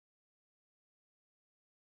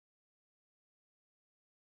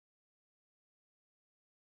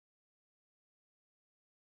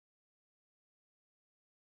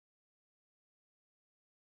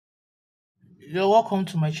You're welcome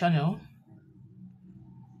to my channel.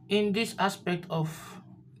 In this aspect of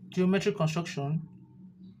geometric construction,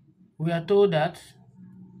 we are told that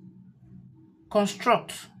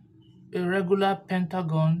construct a regular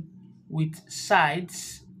pentagon with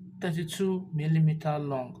sides 32 millimeter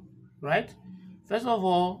long, right? First of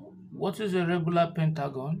all, what is a regular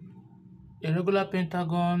pentagon? A regular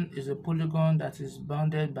pentagon is a polygon that is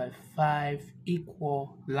bounded by 5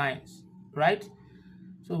 equal lines, right?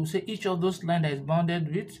 So we say each of those lines that is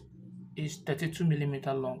bounded with is 32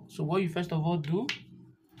 millimeter long. So what you first of all do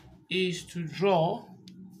is to draw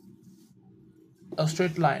a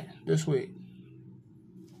straight line this way.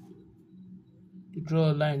 You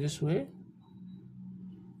draw a line this way.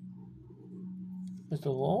 First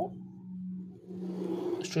of all,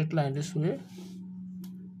 a straight line this way.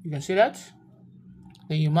 You can see that.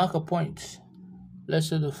 Then you mark a point. Let's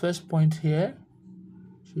say the first point here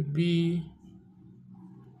should be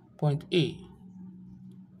point A.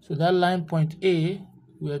 So that line point A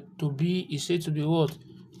were to be is said to be what?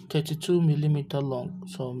 32 millimeter long.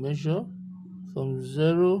 So I'll measure from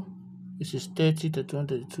 0. This is 30, 31,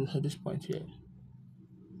 32 at this point here.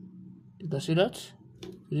 You can see that?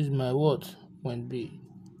 This is my what? Point B.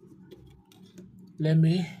 That's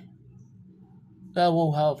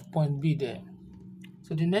what we have, point B there.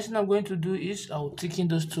 So the next thing I'm going to do is I'll tick in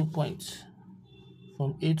those 2 points.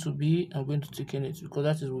 From A to B, I'm going to tick in it because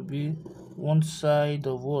that will be one side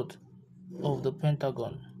of what? Of the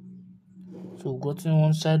pentagon. So we've gotten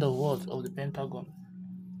one side of what? Of the pentagon.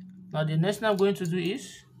 Now the next thing I'm going to do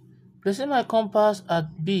is placing my compass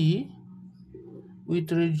at B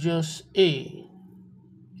with radius A.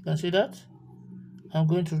 You can see that? I'm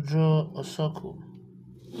going to draw a circle.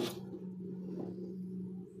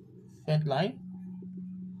 Faint line.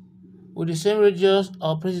 With the same radius,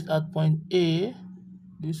 I'll place it at point A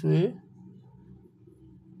this way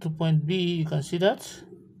to point B. You can see that.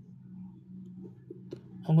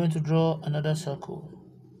 I'm going to draw another circle.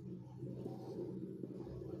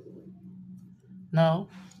 Now,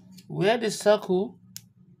 where the circle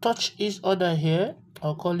touch each other here,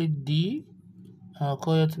 I'll call it D, and I'll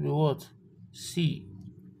call it to be what? C.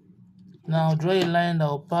 Now I'll draw a line that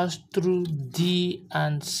will pass through D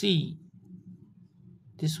and C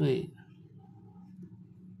this way.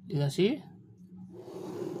 You can see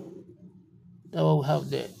that's what we have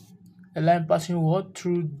there. A line passing what?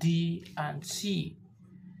 Through D and C.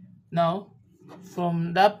 Now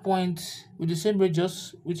from that point with the same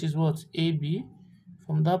radius, which is what? AB,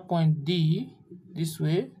 from that point D this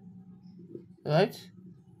way, right?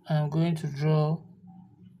 And I'm going to draw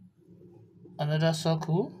another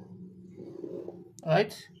circle,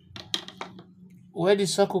 right? Where the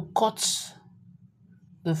circle cuts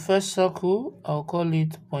the first circle, I'll call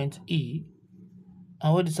it point E.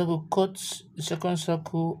 And where the circle cuts the second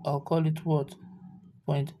circle, I'll call it what?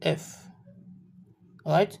 Point F.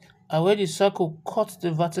 Alright? And where the circle cuts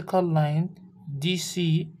the vertical line,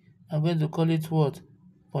 DC, I'm going to call it what?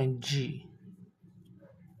 Point G.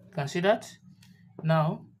 You can see that?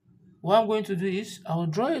 Now, what I'm going to do is, I'll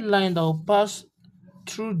draw a line that will pass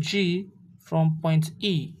through G from point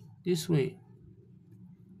E this way.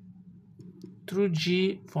 Through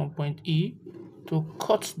G from point E to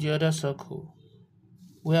cut the other circle,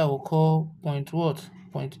 where I will call point what?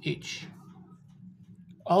 Point H.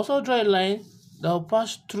 I also draw a line that will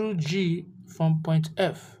pass through G from point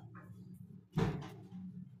F.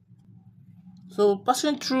 So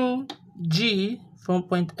passing through G from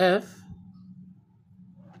point F,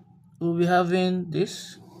 we'll be having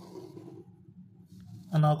this,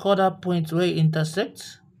 and I'll call that point where it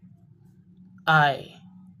intersects I.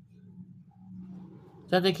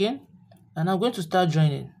 Is that again? And I'm going to start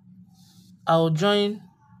joining. I'll join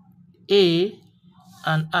A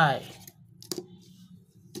and I.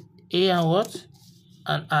 A and what?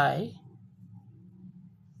 And I.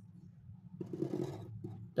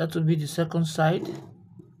 That will be the second side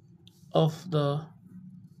of the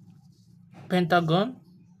pentagon.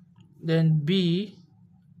 Then B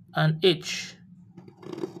and H.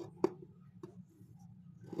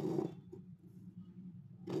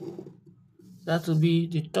 That will be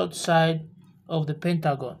the third side of the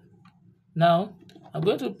pentagon. Now, I'm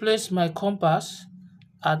going to place my compass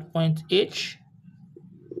at point H.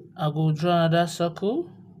 I'll go draw another circle,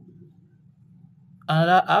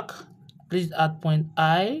 another arc, place it at point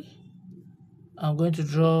I. I'm going to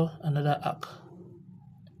draw another arc.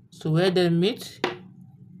 So where they meet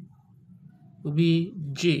will be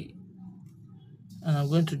J. And I'm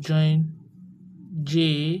going to join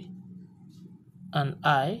J and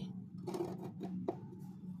I,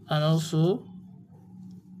 and also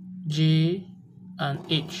J and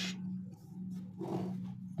H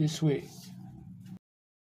this way.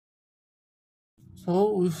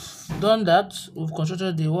 So we've done that. We've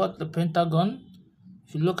constructed the pentagon.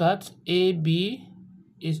 If you look at AB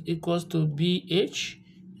is equals to BH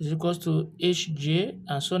is equals to HJ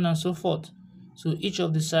and so on and so forth. So each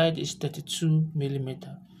of the side is 32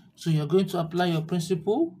 millimeter. So you're going to apply your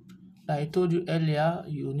principle that I told you earlier.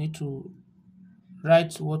 You need to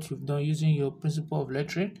write what you've done using your principle of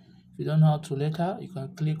lettering. If you don't know how to letter, you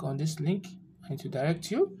can click on this link and it will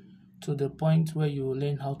direct you to the point where you will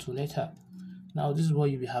learn how to letter. Now this is what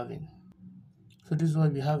you'll be having. So this is what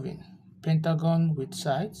we'll be having. Pentagon with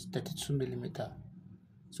sides 32 millimeter.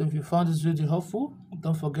 So if you found this video helpful,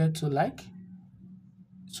 don't forget to like,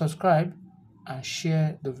 subscribe, and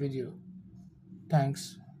share the video.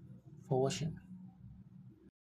 Thanks for watching.